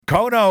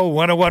Kono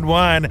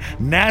 1011,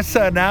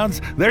 NASA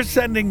announced they're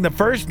sending the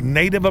first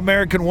Native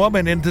American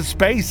woman into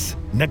space.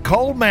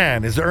 Nicole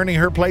Mann is earning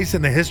her place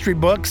in the history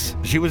books.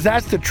 She was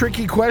asked a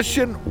tricky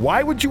question: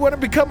 why would you want to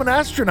become an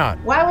astronaut?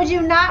 Why would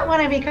you not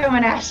want to become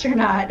an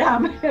astronaut?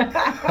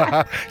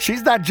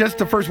 She's not just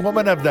the first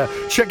woman of the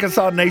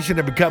Chickasaw Nation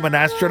to become an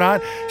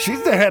astronaut.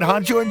 She's the head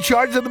honcho in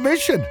charge of the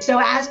mission. So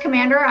as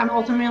commander, I'm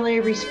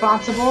ultimately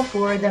responsible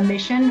for the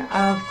mission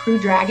of Crew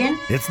Dragon.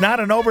 It's not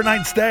an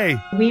overnight stay.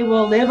 We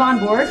will live on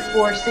board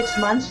for 6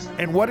 months.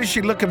 And what is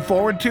she looking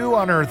forward to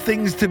on her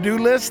things to do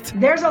list?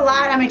 There's a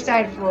lot I'm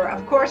excited for.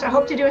 Of course, I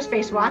hope to do a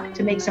spacewalk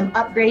to make some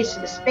upgrades to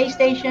the space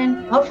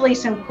station. Hopefully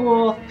some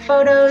cool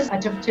photos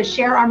to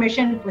share our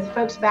mission with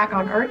folks back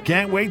on Earth.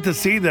 Can't wait to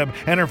see them.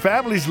 And her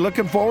family's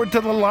looking forward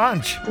to the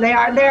launch.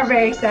 They're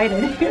very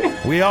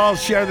excited. We all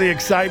share the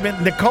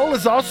excitement. Nicole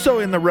is also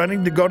in the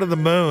running to go to the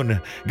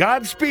moon.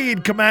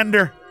 Godspeed,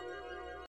 Commander.